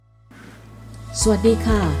สวัสดี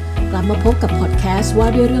ค่ะกลับมาพบกับพอดแคสต์ว่า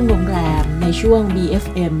ด้วยเรื่องโรงแรมในช่วง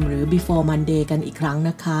BFM หรือ Before Monday กันอีกครั้ง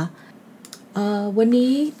นะคะวัน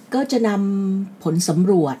นี้ก็จะนำผลส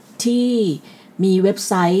ำรวจที่มีเว็บ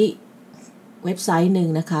ไซต์หนึ่ง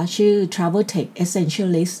นะคะชื่อ Travel Tech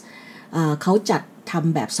Essentialist เขาจัดท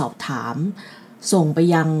ำแบบสอบถามส่งไป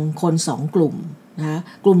ยังคน2กลุ่มนะ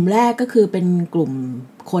กลุ่มแรกก็คือเป็นกลุ่ม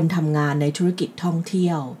คนทำงานในธุรกิจท่องเ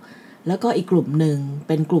ที่ยวแล้วก็อีกกลุ่มหนึ่งเ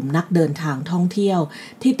ป็นกลุ่มนักเดินทางท่องเที่ยว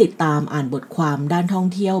ที่ติดตามอ่านบทความด้านท่อง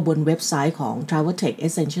เที่ยวบนเว็บไซต์ของ Travel Tech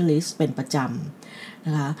Essentialist เป็นประจำน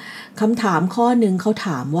ะคะคำถามข้อหนึ่งเขาถ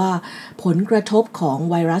ามว่าผลกระทบของ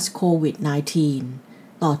ไวรัสโควิด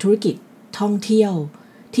 -19 ต่อธุรกิจท่องเที่ยว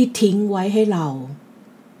ที่ทิ้งไว้ให้เรา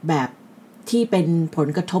แบบที่เป็นผล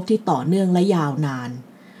กระทบที่ต่อเนื่องและยาวนาน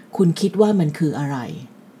คุณคิดว่ามันคืออะไร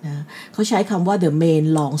นะเขาใช้คำว่า the main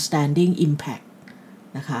long standing impact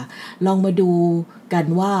นะคะลองมาดูกัน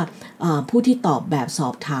ว่าผู้ที่ตอบแบบสอ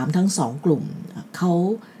บถามทั้ง2กลุ่มเขา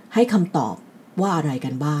ให้คำตอบว่าอะไรกั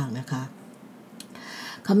นบ้างนะคะ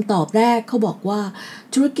คำตอบแรกเขาบอกว่า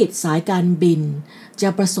ธุรกิจสายการบินจะ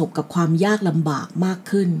ประสบกับความยากลำบากมาก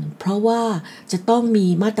ขึ้นเพราะว่าจะต้องมี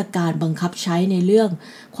มาตรการบังคับใช้ในเรื่อง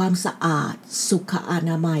ความสะอาดสุขอ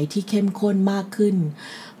นามัยที่เข้มข้นมากขึ้น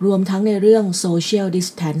รวมทั้งในเรื่อง social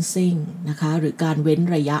distancing นะคะหรือการเว้น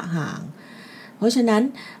ระยะห่างเพราะฉะนั้น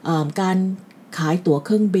การขายตั๋วเค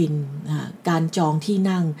รื่องบินการจองที่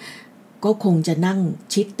นั่งก็คงจะนั่ง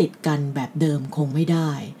ชิดติดกันแบบเดิมคงไม่ไ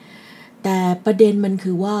ด้แต่ประเด็นมัน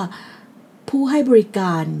คือว่าผู้ให้บริก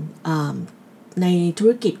ารในธุ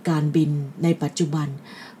รกิจการบินในปัจจุบัน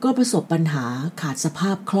ก็ประสบปัญหาขาดสภ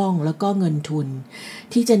าพคล่องแล้วก็เงินทุน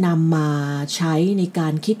ที่จะนำมาใช้ในกา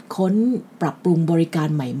รคิดค้นปรับปรุงบริการ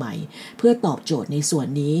ใหม่ๆเพื่อตอบโจทย์ในส่วน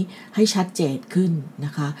นี้ให้ชัดเจนขึ้นน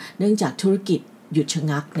ะคะเนื่องจากธุรกิจหยุดชะ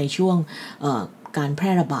งักในช่วงการแพ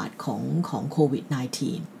ร่ระบาดของโควิด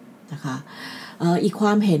 -19 นะคะอีกคว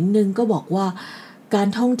ามเห็นหนึ่งก็บอกว่าการ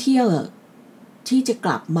ท่องเที่ยวที่จะก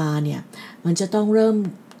ลับมาเนี่ยมันจะต้องเริ่ม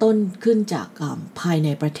ต้นขึ้นจากภายใน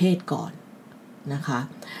ประเทศก่อนนะคะ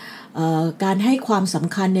การให้ความส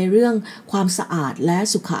ำคัญในเรื่องความสะอาดและ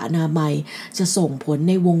สุขอนามัยจะส่งผล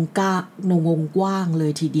ในวงกว้างเล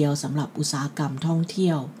ยทีเดียวสำหรับอุตสาหกรรมท่องเที่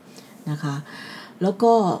ยวนะคะแล้ว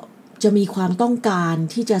ก็จะมีความต้องการ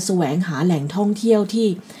ที่จะแสวงหาแหล่งท่องเที่ยว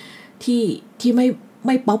ที่ไ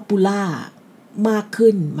ม่ป๊อปปูล่ามาก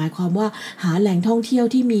ขึ้นหมายความว่าหาแหล่งท่องเที่ยว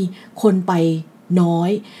ที่มีคนไปน้อย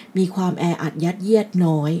มีความแออัดยัดเยียด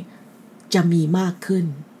น้อยจะมีมากขึ้น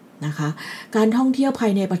นะคะการท่องเที่ยวภา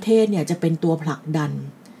ยในประเทศเนี่ยจะเป็นตัวผลักดัน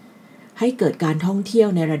ให้เกิดการท่องเที่ยว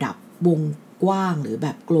ในระดับวงกว้างหรือแบ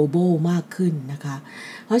บ global มากขึ้นนะคะ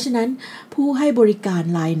เพราะฉะนั้นผู้ให้บริการ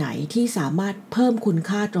รายไหนที่สามารถเพิ่มคุณ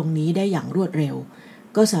ค่าตรงนี้ได้อย่างรวดเร็ว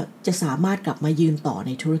ก็จะสามารถกลับมายืนต่อใ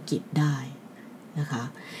นธุรกิจได้นะคะ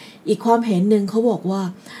อีกความเห็นหนึ่งเขาบอกว่า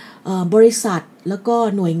บริษัทแล้วก็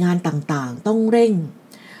หน่วยงานต่างๆต้องเร่ง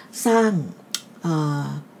สร้าง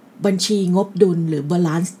บัญชีงบดุลหรือ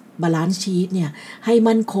balance sheet เนี่ยให้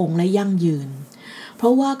มั่นคงและยั่งยืนเพรา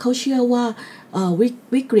ะว่าเขาเชื่อว่า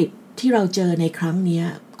วิกฤตที่เราเจอในครั้งนี้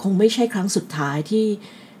คงไม่ใช่ครั้งสุดท้าย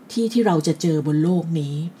ที่เราจะเจอบนโลก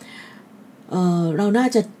นี้เราน่า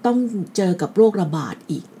จะต้องเจอกับโรคระบาด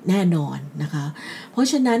อีกแน่นอนนะคะเพราะ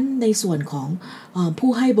ฉะนั้นในส่วนของผู้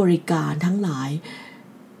ให้บริการทั้งหลาย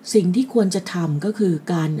สิ่งที่ควรจะทำก็คือ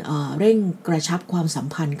การเร่งกระชับความสัม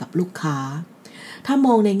พันธ์กับลูกค้าถ้าม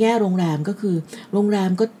องในแง่โรงแรมก็คือโรงแร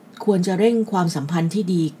มก็ควรจะเร่งความสัมพันธ์ที่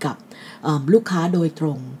ดีกับลูกค้าโดยตร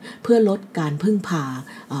งเพื่อลดการพึ่งพา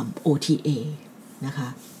OTA นะคะ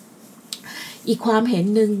อีกความเห็น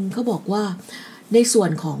หนึ่งเขาบอกว่าในส่ว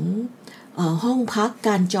นของห้องพักก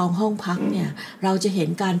ารจองห้องพักเนี่ยเราจะเห็น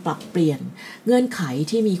การปรับเปลี่ยนเงื่อนไข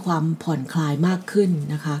ที่มีความผ่อนคลายมากขึ้น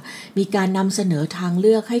นะคะมีการนำเสนอทางเ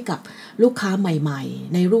ลือกให้กับลูกค้าใหม่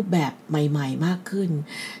ๆในรูปแบบใหม่ๆมากขึ้น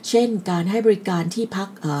เช่นการให้บริการที่พัก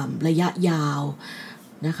ระยะยาว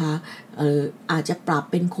นะคะอาจจะปรับ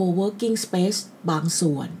เป็น co-working space บาง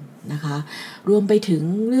ส่วนนะคะรวมไปถึง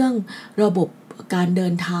เรื่องระบบการเดิ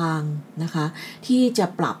นทางนะคะที่จะ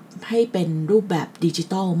ปรับให้เป็นรูปแบบดิจิ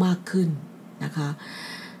ทัลมากขึ้นนะคะ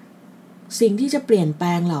สิ่งที่จะเปลี่ยนแปล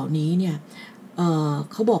งเหล่านี้เนี่ย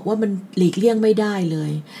เขาบอกว่ามันหลีกเลี่ยงไม่ได้เล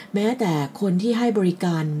ยแม้แต่คนที่ให้บริก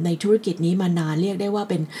ารในธุรกิจนี้มานานเรียกได้ว่า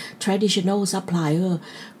เป็น traditional supplier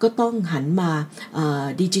ก็ต้องหันมา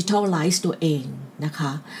digitalize ตัวเองนะค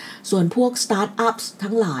ะส่วนพวก startups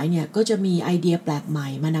ทั้งหลายเนี่ยก็จะมีไอเดียแปลกใหม่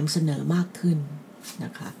มานำเสนอมากขึ้นน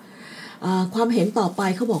ะคะความเห็นต่อไป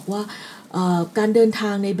เขาบอกว่าการเดินท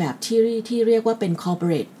างในแบบที่เรียกว่าเป็น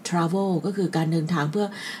corporate travel ก็คือการเดินทางเพื่อ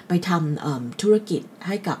ไปทำธุรกิจใ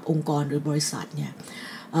ห้กับองค์กรหรือบริษัทเนี่ย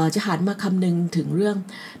จะหันมาคำนึงถึงเรื่อง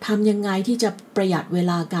ทำยังไงที่จะประหยัดเว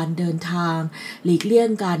ลาการเดินทางหลีกเลี่ยง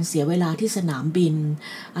การเสียเวลาที่สนามบิน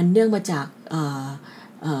อันเนื่องมาจาก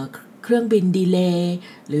เครื่องบินดีเลย์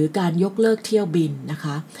หรือการยกเลิกเที่ยวบินนะค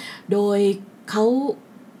ะโดยเขา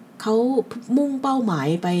มุ่งเป้าหมาย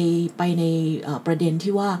ไปในประเด็น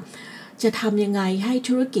ที่ว่าจะทำยังไงให้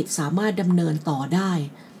ธุรกิจสามารถดำเนินต่อได้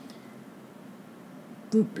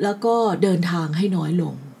แล้วก็เดินทางให้น้อยล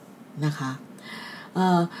งนะคะ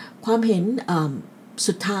ความเห็น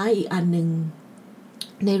สุดท้ายอีกอันนึง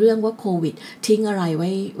ในเรื่องว่าโควิดทิ้งอะไร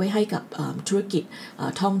ไว้ให้กับธุรกิจ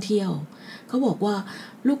ท่องเที่ยวเขาบอกว่า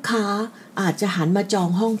ลูกค้าอาจจะหันมาจอง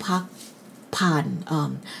ห้องพักผ่าน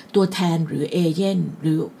ตัวแทนหรือเอเจนต์ห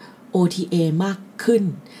รือ OTA มากขึ้น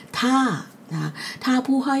ถ้า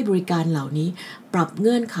ผู้ให้บริการเหล่านี้ปรับเ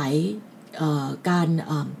งื่อนไขการ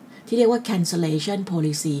ที่เรียกว่า cancellation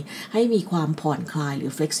policy ให้มีความผ่อนคลายหรื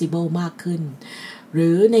อ flexible มากขึ้นหรื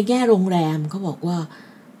อในแง่โรงแรมเขาบอกว่า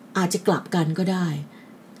อาจจะกลับกันก็ได้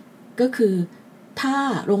ก็คือถ้า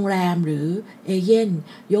โรงแรมหรือเอเจนต์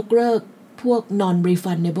ยกเลิกพวก non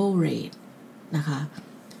refundable rate นะคะ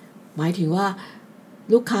หมายถึงว่า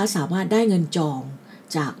ลูกค้าสามารถได้เงินจอง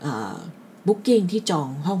จากBooking ที่จอง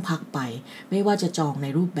ห้องพักไปไม่ว่าจะจองใน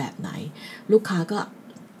รูปแบบไหนลูกค้าก็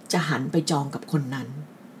จะหันไปจองกับคนนั้น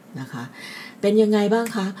นะคะเป็นยังไงบ้าง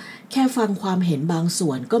คะแค่ฟังความเห็นบางส่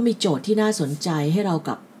วนก็มีโจทย์ที่น่าสนใจให้เราก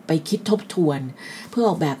ลับไปคิดทบทวนเพื่อ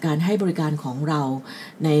ออกแบบการให้บริการของเรา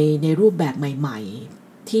ในรูปแบบใหม่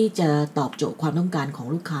ๆที่จะตอบโจทย์ความต้องการของ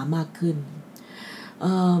ลูกค้ามากขึ้น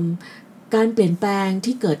การเปลี่ยนแปลง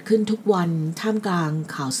ที่เกิดขึ้นทุกวันท่ามกลาง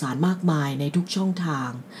ข่าวสารมากมายในทุกช่องทาง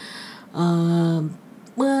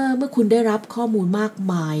เมื่อคุณได้รับข้อมูลมาก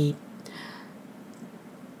มาย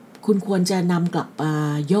คุณควรจะนำกลับมา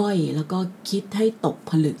ย่อยแล้วก็คิดให้ตก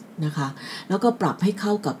ผลึกนะคะแล้วก็ปรับให้เข้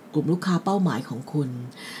ากับกลุ่มลูกค้าเป้าหมายของคุณ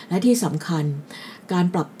และที่สำคัญการ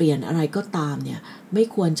ปรับเปลี่ยนอะไรก็ตามเนี่ยไม่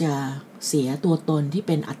ควรจะเสียตัวตนที่เ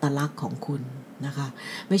ป็นอัตลักษณ์ของคุณนะคะ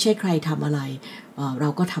ไม่ใช่ใครทำอะไรเรา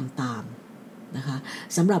ก็ทำตามนะคะ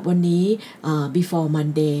สำหรับวันนี้Before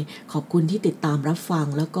Monday ขอบคุณที่ติดตามรับฟัง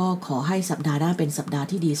แล้วก็ขอให้สัปดาห์หน้าเป็นสัปดาห์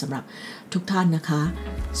ที่ดีสำหรับทุกท่านนะคะ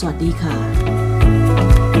สวัสดีค่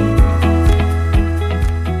ะ